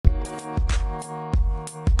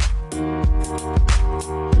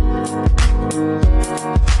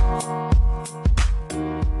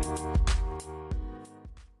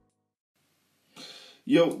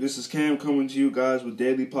Yo, this is Cam coming to you guys with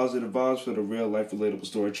daily positive vibes for the real life relatable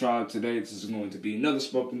story tribe. Today, this is going to be another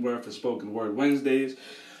spoken word for Spoken Word Wednesdays.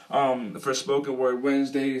 For Spoken Word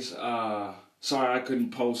Wednesdays, sorry I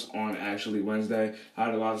couldn't post on actually Wednesday. I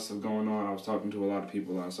had a lot of stuff going on. I was talking to a lot of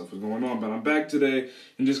people, a lot of stuff was going on, but I'm back today.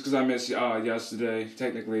 And just because I missed yesterday,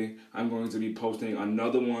 technically, I'm going to be posting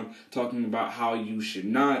another one talking about how you should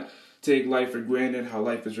not take life for granted, how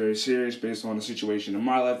life is very serious based on a situation in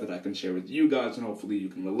my life that I can share with you guys, and hopefully you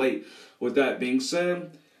can relate. With that being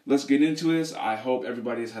said, let's get into this. I hope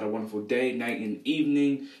everybody has had a wonderful day, night, and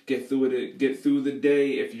evening. Get through the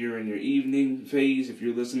day. If you're in your evening phase, if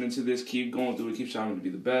you're listening to this, keep going through it. Keep trying to be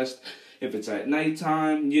the best. If it's at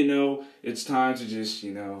nighttime, it's time to just,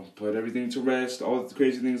 put everything to rest. All the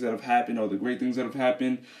crazy things that have happened, all the great things that have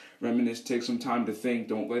happened. Reminisce, take some time to think.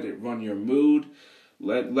 Don't let it run your mood.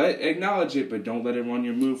 Acknowledge it, but don't let it run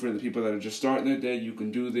your mood. For the people that are just starting their day, you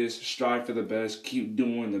can do this. Strive for the best. Keep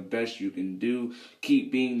doing the best you can do.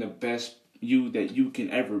 Keep being the best you that you can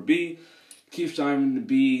ever be. Keep striving to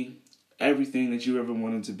be everything that you ever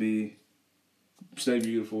wanted to be. Stay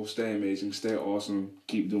beautiful, stay amazing, stay awesome.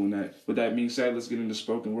 Keep doing that. With that being said, let's get into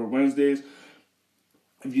Spoken Word Wednesdays.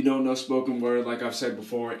 If you don't know, spoken word, like I've said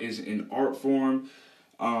before, is an art form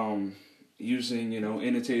using,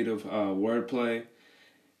 innovative wordplay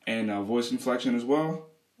and voice inflection as well.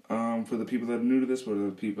 For the people that are new to this, for the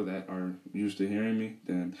people that are used to hearing me,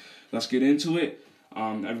 then let's get into it.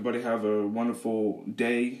 Everybody have a wonderful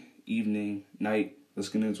day, evening, night. Let's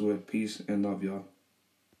get into it. Peace and love, y'all.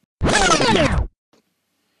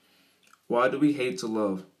 Why do we hate to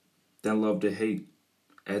love, then love to hate?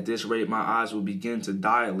 At this rate, my eyes will begin to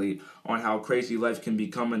dilate on how crazy life can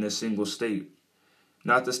become in a single state.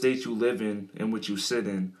 Not the state you live in which you sit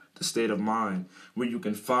in, the state of mind, where you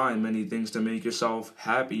can find many things to make yourself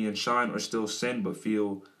happy and shine, or still sin but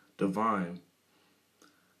feel divine.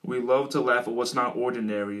 We love to laugh at what's not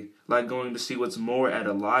ordinary, like going to see what's more at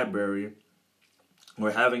a library,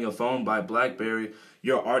 or having a phone by BlackBerry.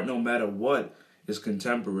 Your art, no matter what, is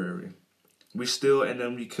contemporary. We steal and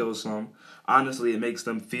then we kill some. Honestly, it makes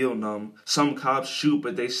them feel numb. Some cops shoot,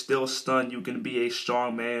 but they still stun. You can be a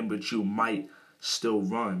strong man, but you might still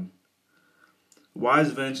run. Why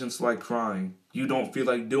is vengeance like crying? You don't feel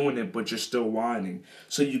like doing it, but you're still whining.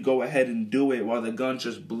 So you go ahead and do it while the gun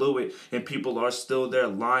just blew it, and people are still there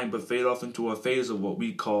lying, but fade off into a phase of what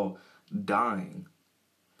we call dying.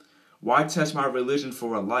 Why test my religion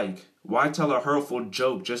for a like? Why tell a hurtful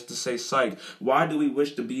joke just to say psych? Why do we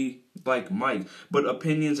wish to be like Mike? But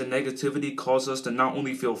opinions and negativity cause us to not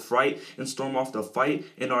only feel fright and storm off the fight,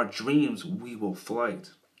 in our dreams we will flight.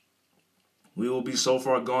 We will be so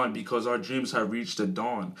far gone because our dreams have reached a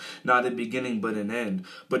dawn, not a beginning but an end.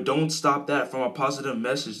 But don't stop that from a positive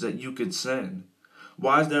message that you could send.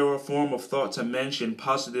 Why is there a form of thought to mention,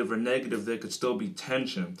 positive or negative? There could still be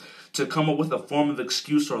tension. To come up with a form of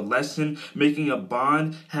excuse or lesson, making a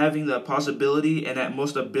bond, having the possibility and at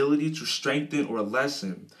most ability to strengthen or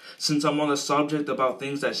lessen. Since I'm on the subject about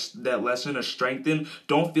things that lessen or strengthen,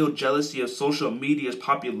 don't feel jealousy of social media's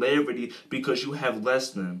popularity because you have less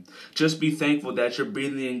than. Just be thankful that you're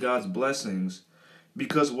breathing in God's blessings,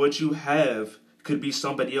 because what you have could be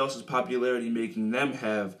somebody else's popularity making them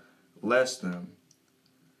have less than.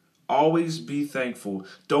 Always be thankful.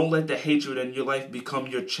 Don't let the hatred in your life become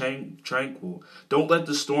your tranquil. Don't let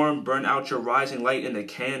the storm burn out your rising light in a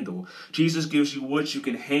candle. Jesus gives you what you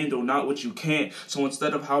can handle, not what you can't. So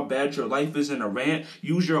instead of how bad your life is in a rant,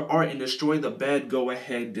 use your art and destroy the bad. Go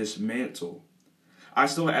ahead, dismantle. I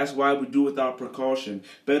still ask why we do without precaution.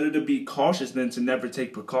 Better to be cautious than to never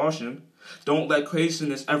take precaution. Don't let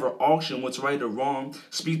craziness ever auction what's right or wrong.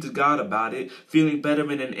 Speak to God about it. Feeling better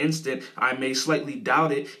in an instant, I may slightly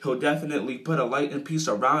doubt it. He'll definitely put a light and peace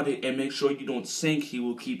around it and make sure you don't sink. He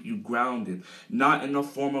will keep you grounded. Not in a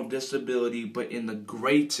form of disability, but in the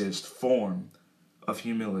greatest form of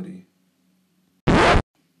humility.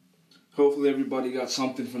 Hopefully everybody got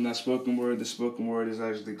something from that spoken word. The spoken word is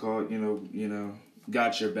actually called,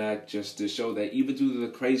 Got Your Back, just to show that even through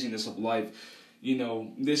the craziness of life,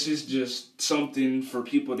 this is just something for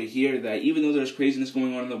people to hear, that even though there's craziness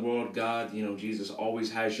going on in the world, God, Jesus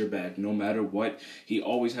always has your back. No matter what, he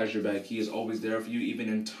always has your back. He is always there for you, even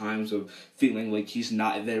in times of feeling like he's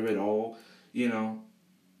not there at all. He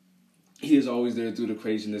is always there through the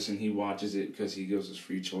craziness, and he watches it because he gives us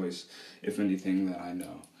free choice, if anything that I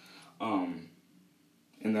know.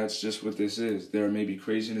 And that's just what this is. There may be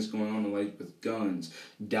craziness going on in life with guns,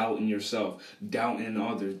 doubt in yourself, doubt in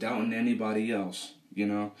others, doubt in anybody else. You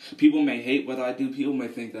know, people may hate what I do. People may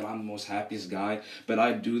think that I'm the most happiest guy, but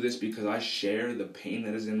I do this because I share the pain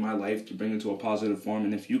that is in my life to bring it to a positive form.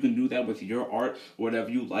 And if you can do that with your art, whatever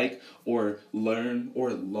you like or learn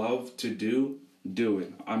or love to do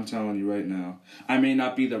it. I'm telling you right now. I may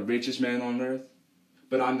not be the richest man on earth,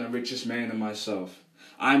 but I'm the richest man in myself.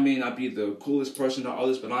 I may not be the coolest person to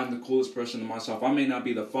others, but I'm the coolest person to myself. I may not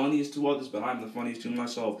be the funniest to others, but I'm the funniest to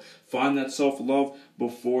myself. Find that self-love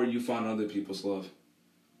before you find other people's love.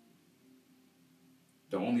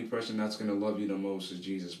 The only person that's going to love you the most is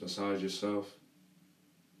Jesus. Besides yourself,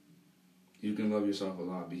 you can love yourself a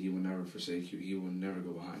lot, but he will never forsake you. He will never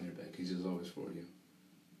go behind your back. He's just always for you.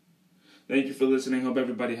 Thank you for listening. Hope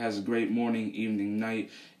everybody has a great morning, evening,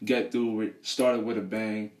 night. Get through it. Start it with a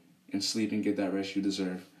bang and sleep and get that rest you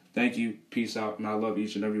deserve. Thank you. Peace out. And I love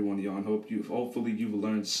each and every one of y'all. And hopefully you've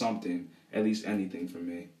learned something, at least anything from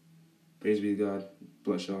me. Praise be to God.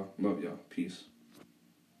 Bless y'all. Love y'all. Peace.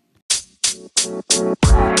 You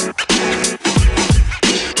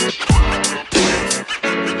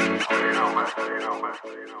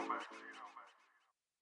know, man.